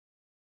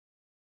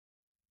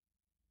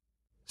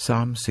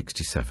Psalm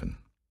 67.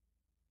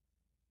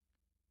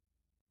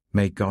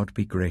 May God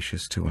be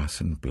gracious to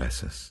us and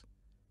bless us,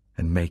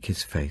 and make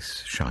his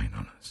face shine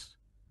on us,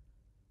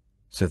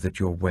 so that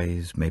your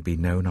ways may be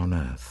known on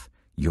earth,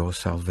 your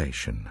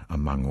salvation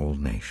among all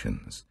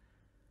nations.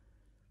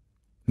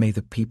 May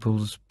the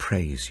peoples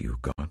praise you,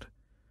 God.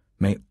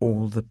 May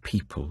all the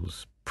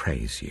peoples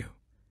praise you.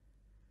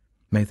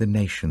 May the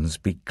nations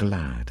be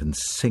glad and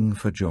sing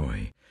for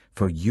joy,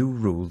 for you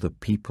rule the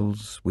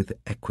peoples with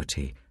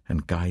equity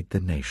and guide the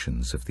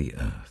nations of the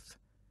earth.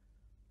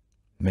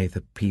 May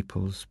the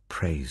peoples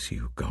praise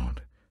you,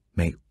 God.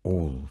 May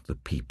all the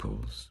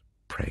peoples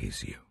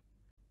praise you.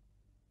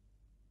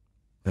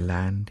 The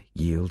land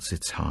yields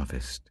its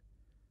harvest.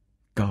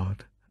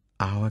 God,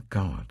 our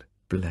God,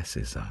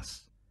 blesses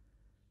us.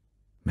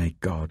 May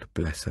God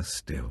bless us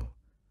still,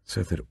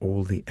 so that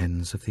all the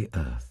ends of the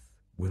earth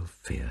will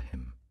fear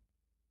him.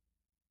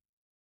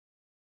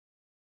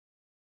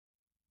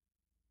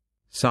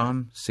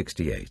 Psalm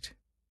 68.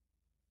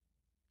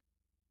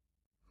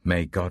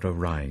 May God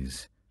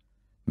arise.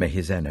 May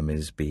his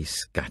enemies be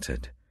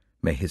scattered.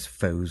 May his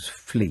foes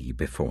flee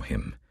before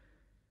him.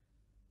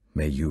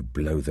 May you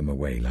blow them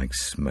away like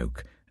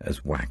smoke,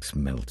 as wax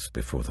melts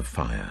before the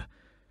fire.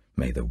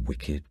 May the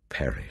wicked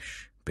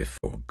perish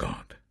before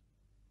God.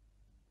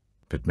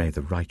 But may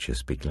the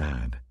righteous be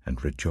glad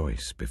and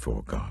rejoice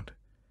before God.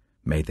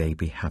 May they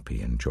be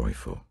happy and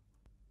joyful.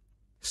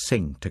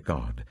 Sing to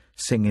God,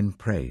 sing in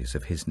praise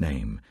of his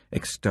name,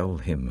 extol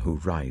him who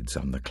rides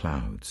on the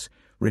clouds.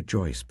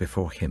 Rejoice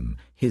before him,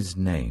 his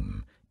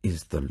name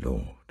is the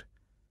Lord.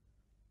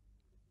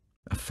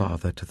 A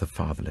father to the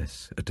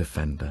fatherless, a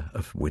defender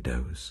of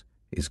widows,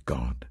 is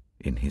God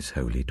in his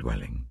holy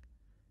dwelling.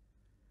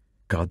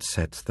 God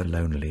sets the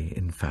lonely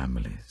in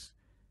families.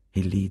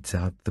 He leads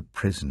out the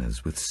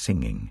prisoners with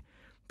singing,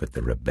 but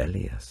the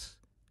rebellious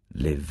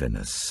live in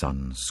a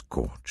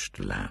sun-scorched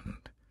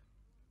land.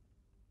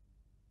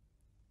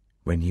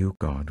 When you,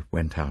 God,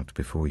 went out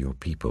before your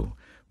people,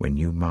 when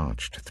you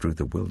marched through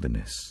the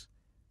wilderness,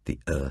 the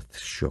earth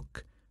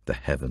shook, the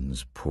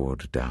heavens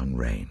poured down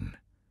rain.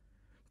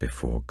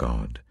 Before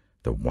God,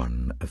 the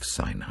one of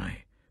Sinai,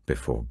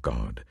 before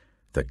God,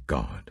 the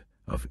God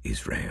of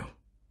Israel.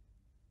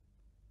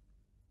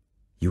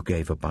 You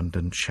gave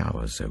abundant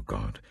showers, O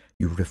God.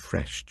 You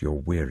refreshed your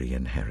weary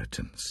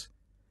inheritance.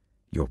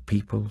 Your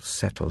people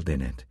settled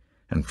in it,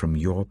 and from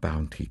your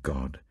bounty,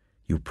 God,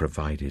 you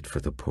provided for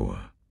the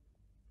poor.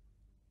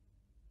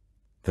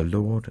 The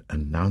Lord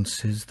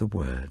announces the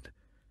word,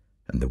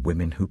 and the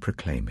women who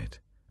proclaim it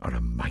are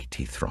a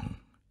mighty throng.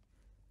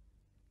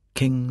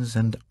 Kings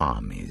and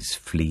armies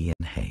flee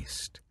in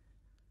haste.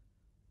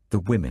 The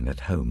women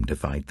at home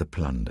divide the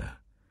plunder.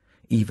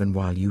 Even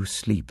while you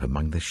sleep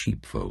among the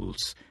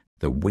sheepfolds,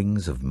 the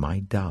wings of my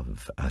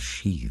dove are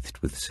sheathed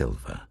with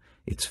silver,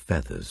 its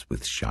feathers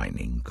with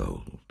shining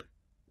gold.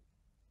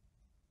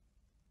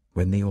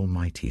 When the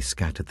Almighty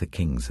scattered the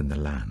kings in the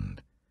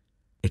land,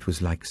 it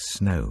was like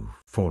snow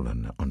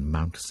fallen on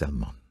Mount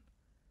Zalmon.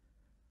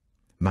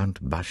 Mount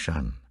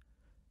Bashan,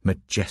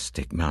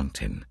 majestic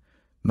mountain,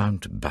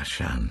 Mount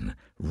Bashan,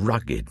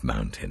 rugged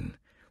mountain.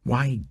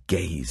 Why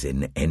gaze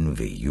in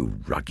envy, you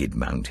rugged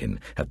mountain,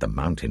 at the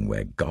mountain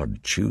where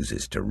God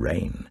chooses to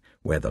reign,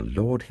 where the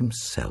Lord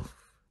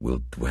himself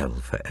will dwell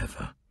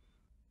forever?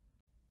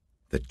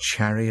 The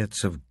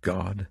chariots of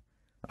God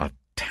are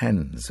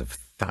tens of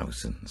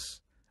thousands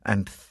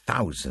and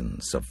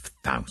thousands of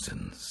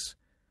thousands.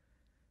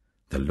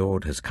 The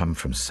Lord has come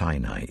from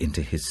Sinai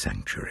into his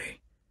sanctuary.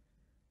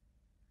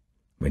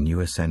 When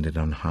you ascended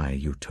on high,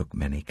 you took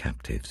many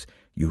captives.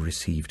 You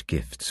received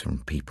gifts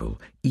from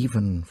people,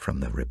 even from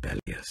the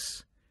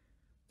rebellious,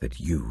 that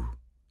you,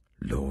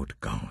 Lord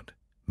God,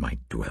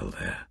 might dwell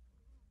there.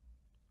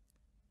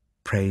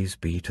 Praise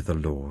be to the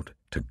Lord,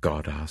 to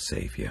God our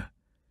Saviour,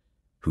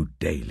 who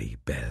daily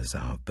bears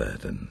our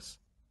burdens.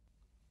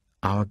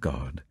 Our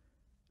God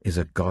is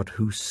a God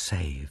who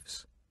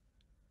saves.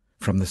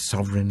 From the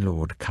sovereign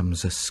Lord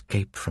comes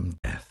escape from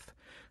death.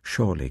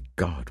 Surely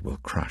God will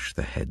crush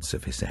the heads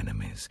of his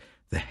enemies,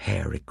 the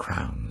hairy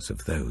crowns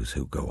of those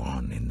who go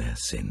on in their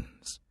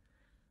sins.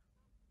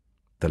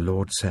 The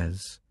Lord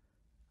says,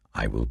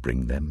 I will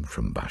bring them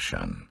from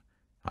Bashan.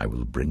 I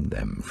will bring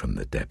them from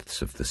the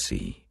depths of the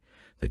sea,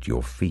 that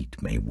your feet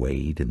may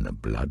wade in the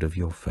blood of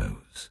your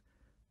foes,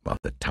 while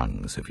the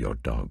tongues of your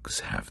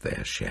dogs have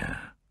their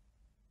share.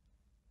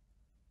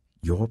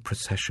 Your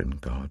procession,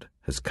 God,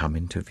 has come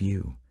into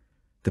view,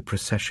 the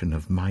procession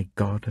of my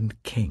God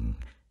and King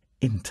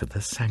into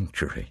the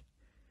sanctuary.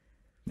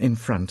 In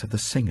front are the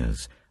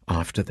singers,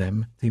 after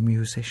them the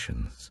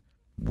musicians.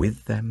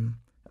 With them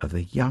are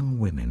the young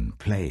women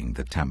playing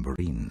the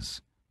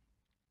tambourines.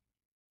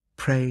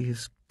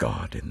 Praise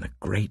God in the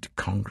great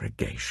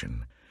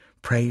congregation.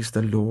 Praise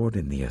the Lord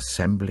in the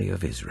assembly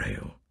of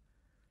Israel.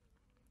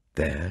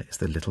 There is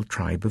the little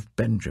tribe of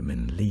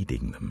Benjamin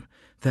leading them.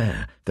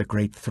 There the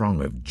great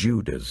throng of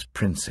Judah's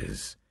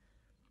princes.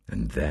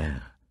 And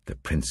there the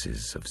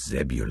princes of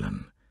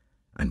Zebulun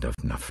and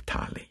of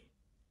Naphtali.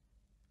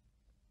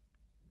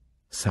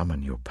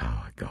 Summon your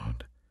power,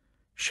 God.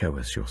 Show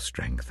us your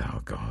strength, our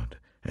God,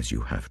 as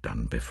you have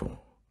done before.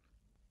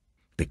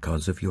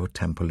 Because of your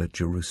temple at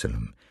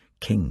Jerusalem,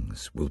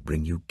 kings will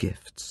bring you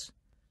gifts.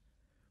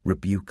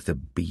 Rebuke the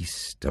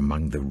beast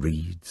among the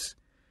reeds,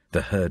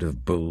 the herd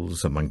of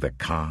bulls among the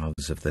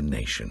calves of the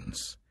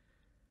nations.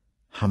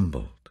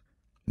 Humbled,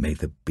 may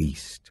the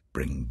beast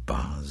bring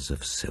bars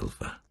of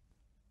silver.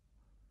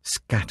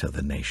 Scatter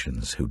the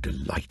nations who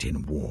delight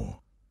in war.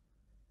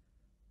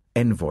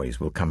 Envoys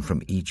will come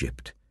from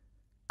Egypt.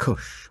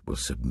 Cush will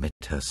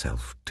submit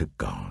herself to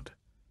God.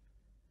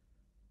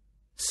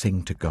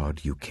 Sing to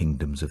God, you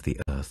kingdoms of the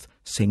earth.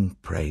 Sing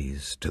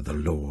praise to the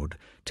Lord,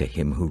 to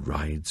him who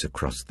rides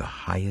across the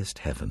highest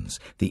heavens,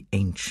 the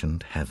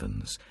ancient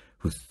heavens,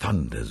 who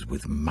thunders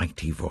with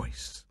mighty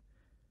voice.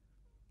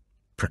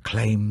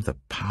 Proclaim the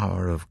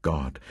power of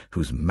God,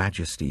 whose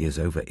majesty is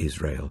over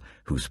Israel,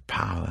 whose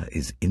power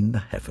is in the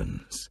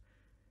heavens.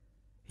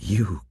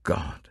 You,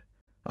 God,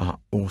 are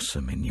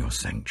awesome in your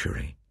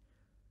sanctuary.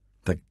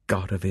 The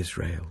God of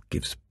Israel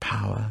gives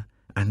power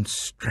and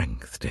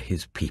strength to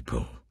his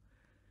people.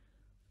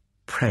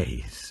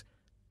 Praise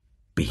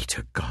be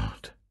to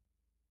God.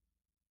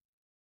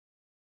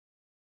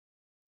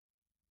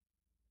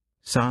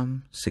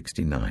 Psalm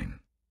 69.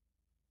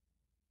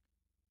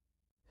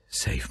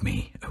 Save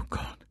me, O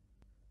God,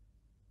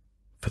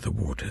 for the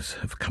waters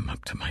have come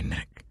up to my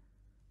neck.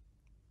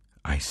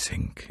 I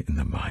sink in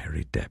the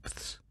miry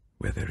depths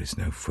where there is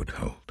no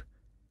foothold.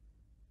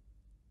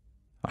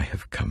 I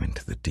have come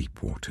into the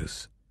deep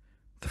waters.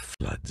 The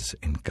floods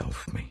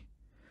engulf me.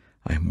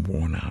 I am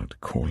worn out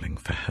calling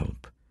for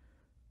help.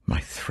 My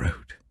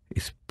throat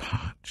is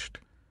parched.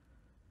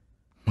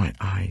 My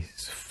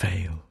eyes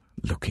fail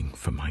looking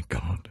for my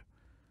God.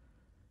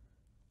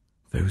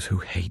 Those who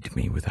hate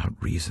me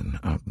without reason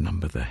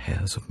outnumber the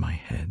hairs of my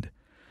head.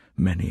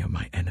 Many are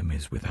my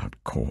enemies without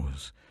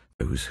cause,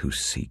 those who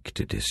seek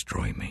to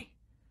destroy me.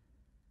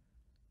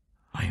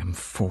 I am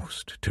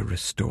forced to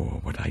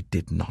restore what I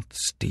did not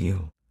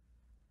steal.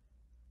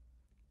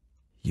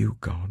 You,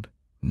 God,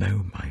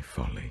 know my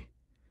folly.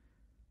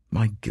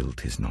 My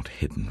guilt is not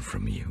hidden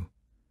from you.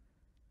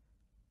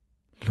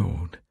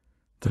 Lord,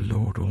 the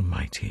Lord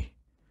Almighty,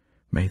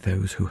 may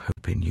those who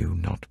hope in you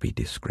not be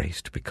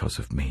disgraced because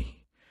of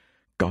me.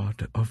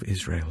 God of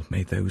Israel,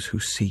 may those who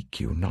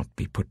seek you not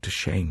be put to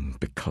shame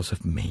because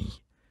of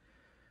me.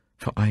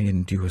 For I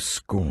endure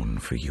scorn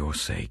for your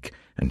sake,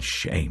 and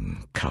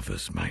shame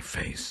covers my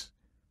face.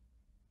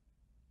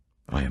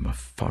 I am a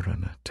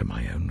foreigner to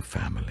my own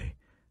family,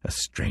 a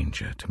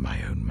stranger to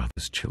my own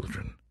mother's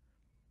children.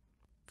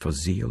 For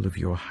zeal of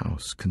your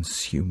house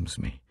consumes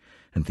me,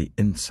 and the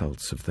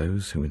insults of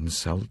those who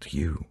insult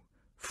you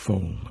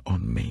fall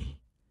on me.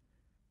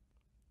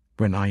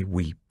 When I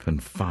weep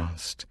and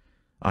fast,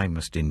 I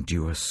must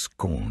endure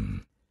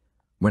scorn.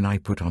 When I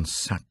put on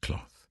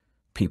sackcloth,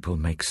 people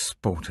make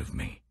sport of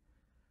me.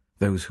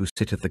 Those who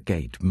sit at the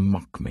gate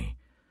mock me,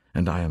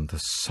 and I am the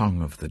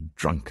song of the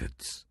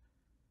drunkards.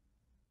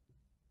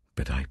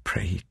 But I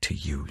pray to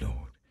you,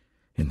 Lord,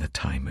 in the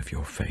time of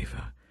your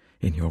favor.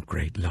 In your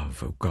great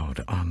love, O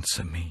God,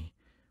 answer me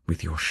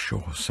with your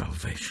sure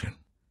salvation.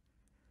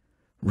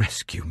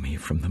 Rescue me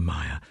from the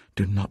mire.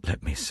 Do not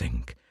let me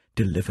sink.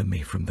 Deliver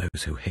me from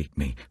those who hate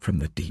me, from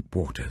the deep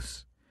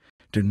waters.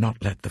 Do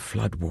not let the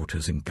flood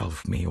waters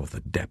engulf me, or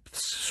the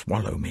depths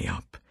swallow me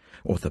up,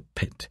 or the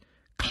pit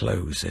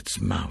close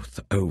its mouth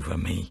over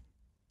me.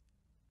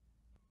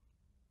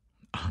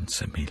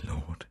 Answer me,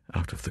 Lord,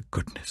 out of the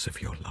goodness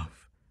of your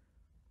love.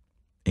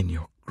 In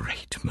your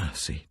great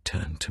mercy,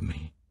 turn to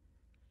me.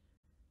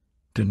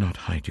 Do not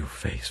hide your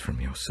face from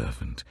your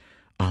servant.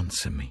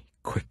 Answer me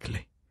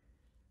quickly,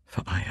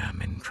 for I am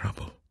in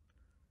trouble.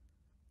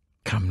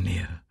 Come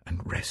near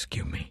and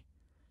rescue me.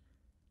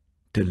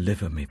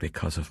 Deliver me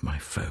because of my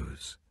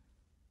foes.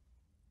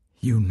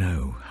 You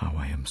know how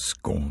I am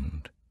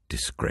scorned,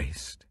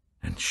 disgraced,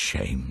 and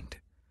shamed.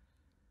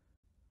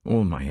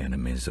 All my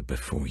enemies are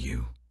before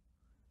you.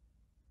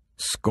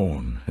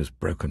 Scorn has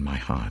broken my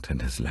heart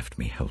and has left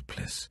me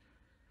helpless.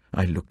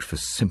 I looked for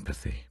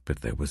sympathy,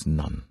 but there was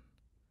none.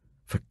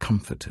 For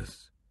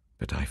comforters,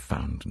 but I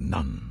found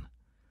none.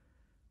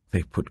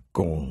 They put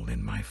gall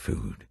in my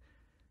food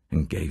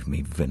and gave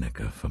me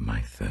vinegar for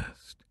my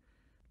thirst.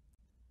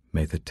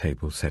 May the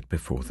table set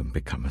before them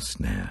become a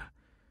snare.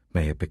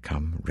 May it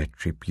become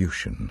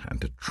retribution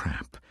and a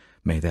trap.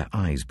 May their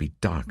eyes be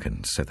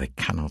darkened so they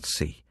cannot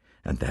see,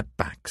 and their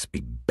backs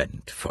be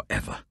bent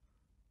forever.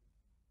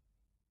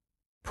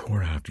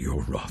 Pour out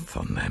your wrath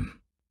on them.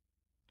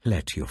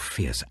 Let your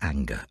fierce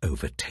anger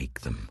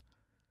overtake them.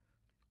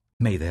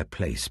 May their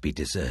place be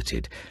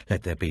deserted.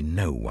 Let there be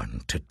no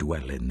one to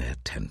dwell in their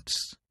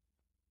tents.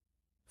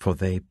 For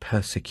they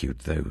persecute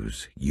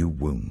those you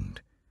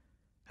wound,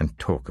 and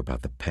talk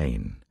about the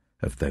pain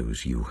of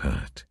those you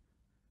hurt.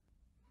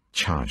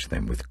 Charge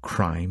them with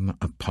crime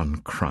upon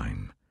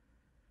crime.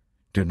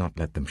 Do not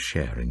let them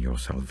share in your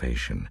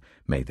salvation.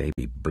 May they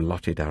be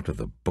blotted out of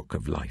the book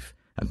of life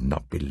and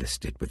not be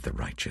listed with the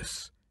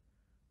righteous.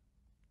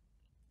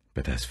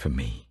 But as for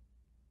me,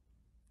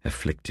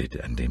 afflicted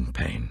and in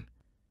pain,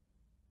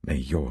 May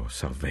your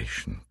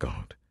salvation,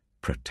 God,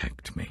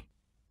 protect me.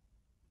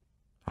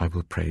 I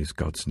will praise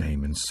God's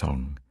name in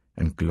song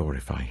and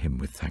glorify him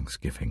with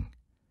thanksgiving.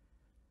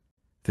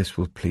 This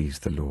will please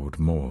the Lord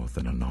more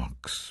than an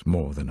ox,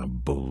 more than a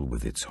bull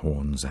with its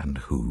horns and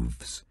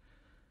hooves.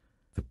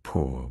 The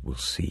poor will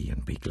see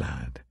and be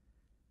glad.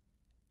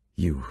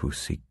 You who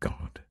seek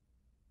God,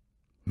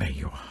 may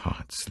your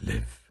hearts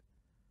live.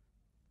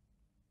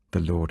 The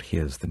Lord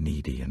hears the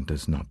needy and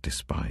does not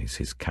despise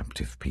his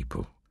captive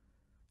people.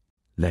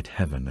 Let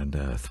heaven and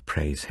earth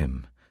praise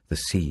him, the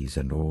seas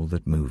and all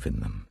that move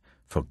in them,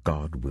 for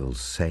God will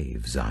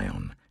save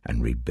Zion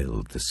and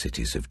rebuild the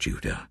cities of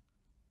Judah.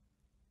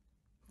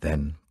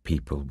 Then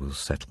people will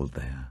settle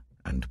there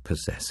and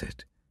possess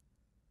it.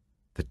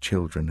 The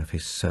children of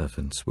his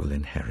servants will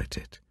inherit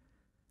it,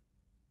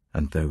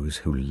 and those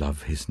who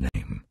love his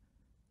name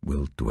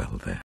will dwell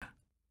there.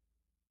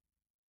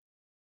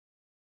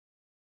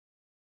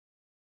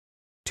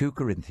 2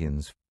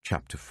 Corinthians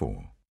chapter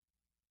 4.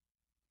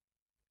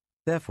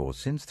 Therefore,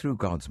 since through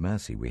God's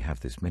mercy we have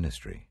this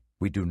ministry,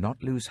 we do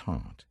not lose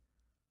heart.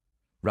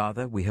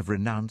 Rather, we have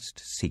renounced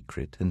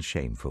secret and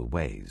shameful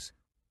ways.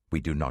 We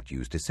do not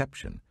use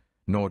deception,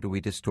 nor do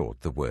we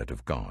distort the word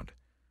of God.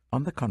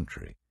 On the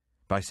contrary,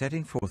 by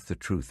setting forth the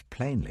truth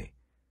plainly,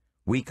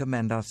 we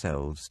commend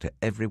ourselves to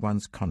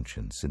everyone's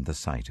conscience in the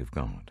sight of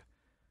God.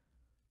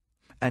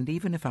 And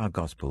even if our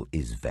gospel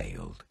is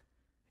veiled,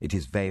 it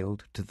is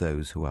veiled to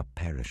those who are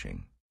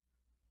perishing.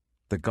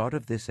 The God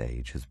of this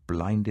age has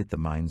blinded the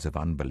minds of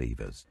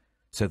unbelievers,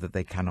 so that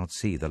they cannot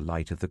see the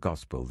light of the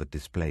gospel that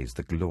displays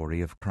the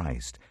glory of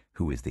Christ,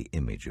 who is the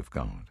image of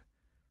God.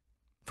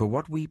 For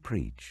what we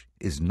preach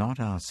is not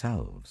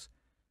ourselves,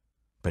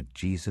 but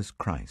Jesus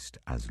Christ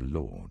as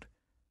Lord,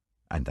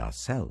 and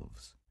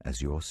ourselves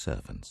as your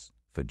servants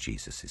for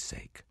Jesus'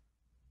 sake.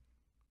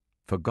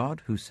 For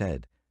God, who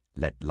said,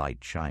 "Let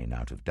light shine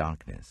out of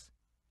darkness,"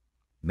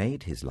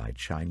 made his light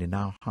shine in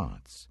our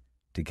hearts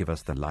to give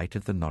us the light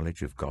of the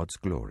knowledge of God's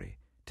glory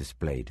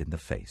displayed in the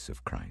face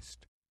of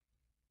Christ.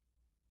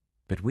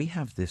 But we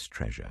have this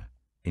treasure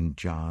in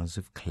jars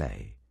of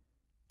clay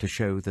to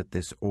show that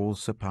this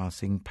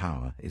all-surpassing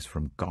power is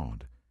from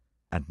God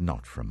and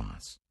not from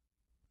us.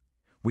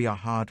 We are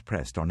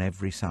hard-pressed on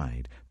every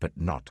side, but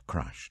not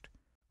crushed,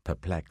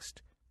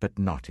 perplexed, but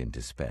not in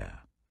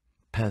despair,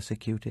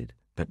 persecuted,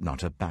 but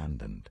not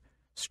abandoned,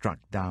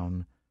 struck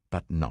down,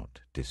 but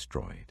not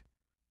destroyed.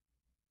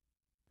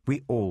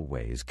 We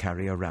always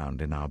carry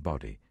around in our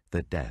body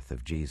the death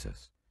of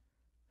Jesus,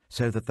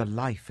 so that the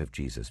life of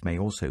Jesus may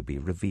also be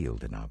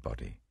revealed in our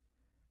body.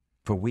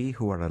 For we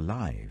who are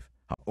alive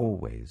are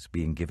always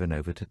being given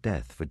over to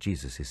death for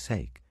Jesus'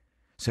 sake,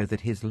 so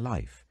that his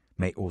life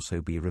may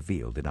also be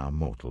revealed in our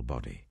mortal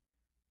body.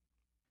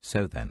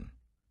 So then,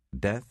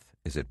 death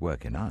is at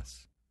work in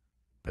us,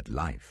 but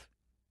life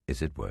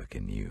is at work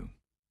in you.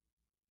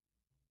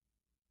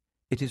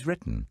 It is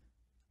written,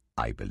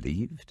 "I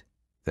believed,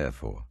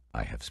 therefore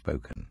I have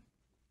spoken."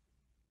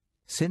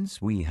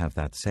 Since we have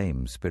that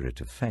same spirit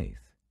of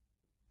faith,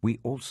 we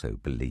also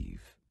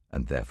believe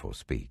and therefore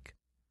speak,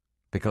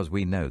 because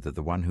we know that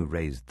the one who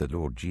raised the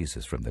Lord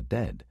Jesus from the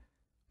dead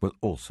will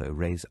also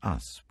raise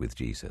us with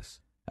Jesus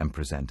and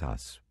present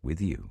us with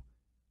you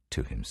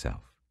to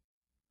himself.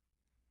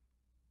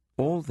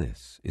 All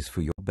this is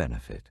for your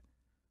benefit,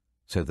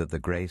 so that the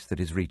grace that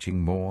is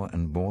reaching more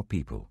and more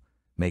people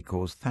may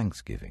cause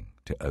thanksgiving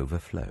to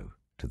overflow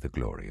to the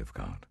glory of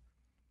God.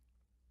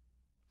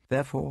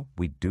 Therefore,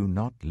 we do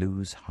not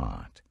lose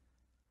heart.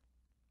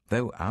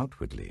 Though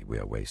outwardly we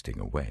are wasting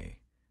away,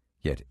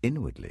 yet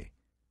inwardly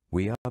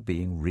we are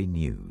being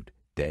renewed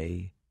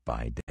day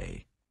by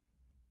day.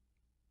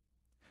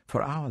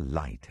 For our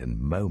light and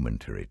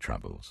momentary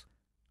troubles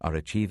are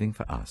achieving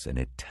for us an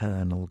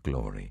eternal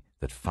glory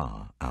that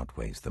far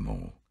outweighs them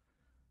all.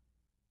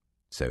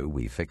 So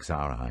we fix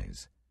our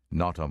eyes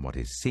not on what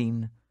is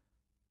seen,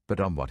 but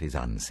on what is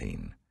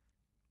unseen,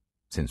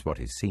 since what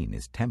is seen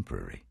is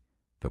temporary,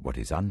 but what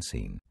is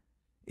unseen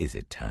is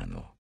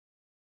eternal.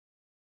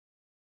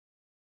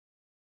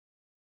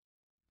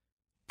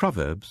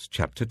 Proverbs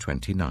chapter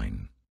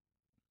 29.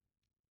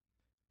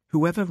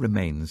 Whoever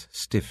remains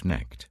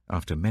stiff-necked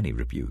after many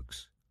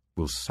rebukes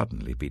will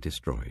suddenly be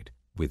destroyed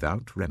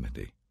without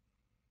remedy.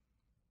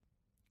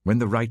 When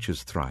the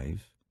righteous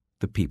thrive,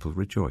 the people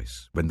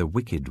rejoice. When the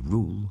wicked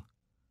rule,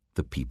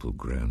 the people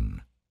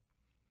groan.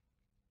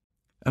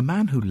 A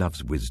man who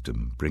loves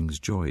wisdom brings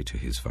joy to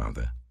his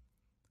father,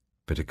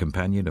 but a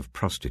companion of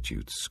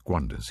prostitutes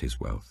squanders his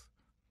wealth.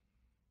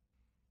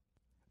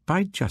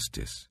 By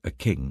justice a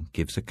king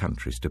gives a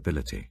country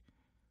stability,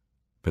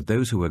 but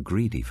those who are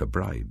greedy for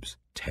bribes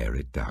tear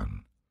it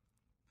down.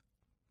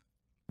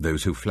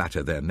 Those who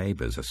flatter their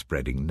neighbors are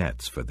spreading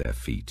nets for their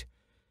feet.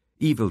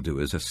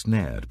 Evildoers are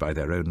snared by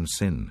their own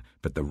sin,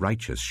 but the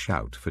righteous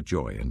shout for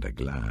joy and are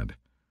glad.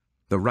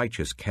 The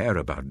righteous care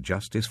about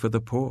justice for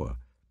the poor,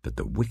 but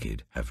the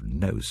wicked have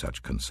no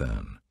such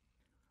concern.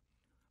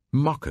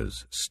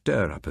 Mockers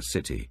stir up a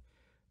city,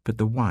 but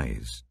the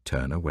wise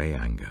turn away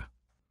anger.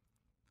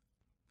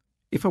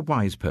 If a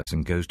wise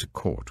person goes to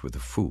court with a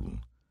fool,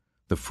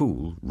 the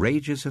fool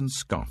rages and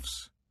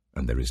scoffs,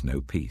 and there is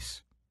no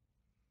peace.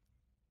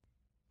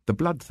 The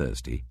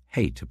bloodthirsty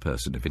hate a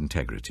person of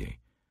integrity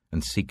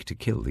and seek to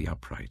kill the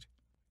upright.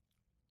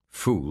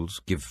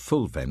 Fools give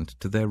full vent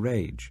to their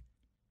rage,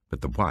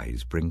 but the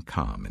wise bring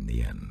calm in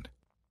the end.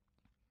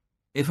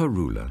 If a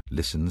ruler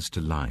listens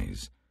to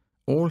lies,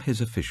 all his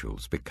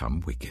officials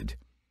become wicked.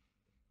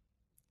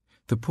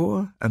 The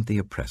poor and the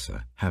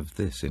oppressor have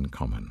this in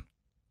common: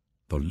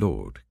 the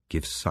Lord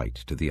gives sight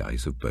to the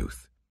eyes of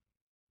both.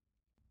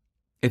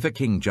 If a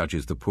king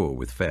judges the poor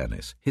with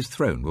fairness, his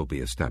throne will be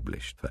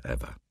established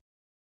forever.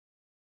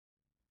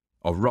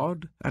 A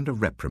rod and a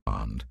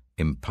reprimand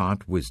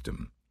impart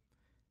wisdom,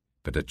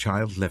 but a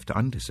child left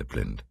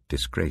undisciplined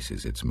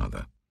disgraces its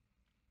mother.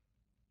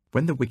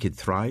 When the wicked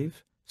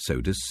thrive,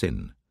 so does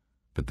sin,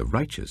 but the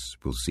righteous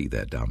will see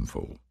their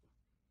downfall.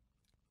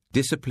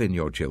 Discipline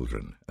your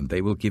children, and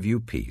they will give you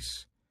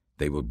peace.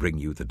 They will bring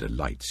you the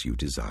delights you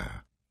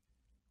desire.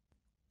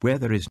 Where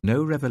there is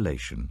no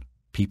revelation,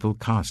 people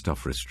cast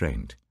off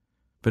restraint,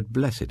 but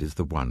blessed is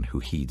the one who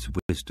heeds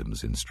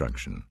wisdom's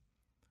instruction.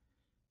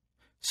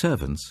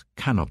 Servants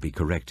cannot be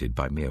corrected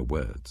by mere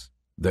words.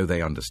 Though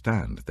they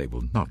understand, they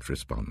will not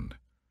respond.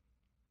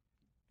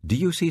 Do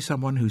you see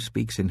someone who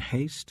speaks in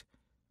haste?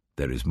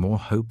 There is more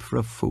hope for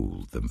a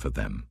fool than for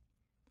them.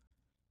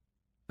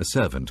 A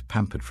servant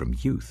pampered from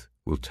youth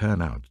will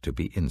turn out to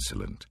be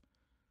insolent.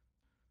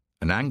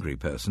 An angry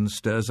person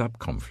stirs up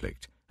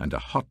conflict, and a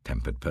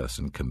hot-tempered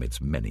person commits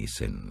many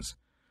sins.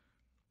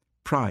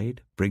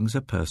 Pride brings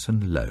a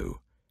person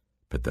low,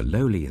 but the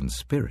lowly in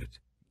spirit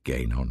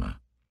gain honor.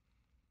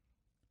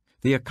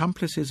 The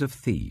accomplices of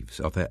thieves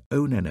are their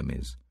own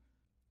enemies.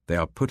 They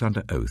are put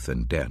under oath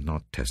and dare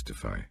not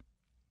testify.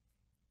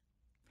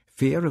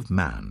 Fear of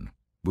man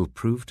will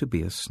prove to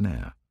be a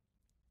snare,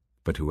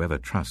 but whoever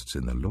trusts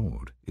in the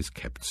Lord is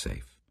kept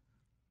safe.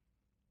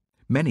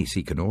 Many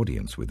seek an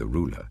audience with a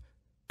ruler,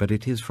 but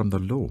it is from the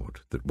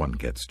Lord that one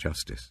gets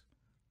justice.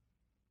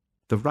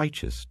 The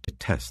righteous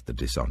detest the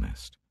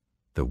dishonest.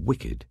 The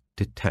wicked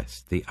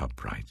detest the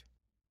upright.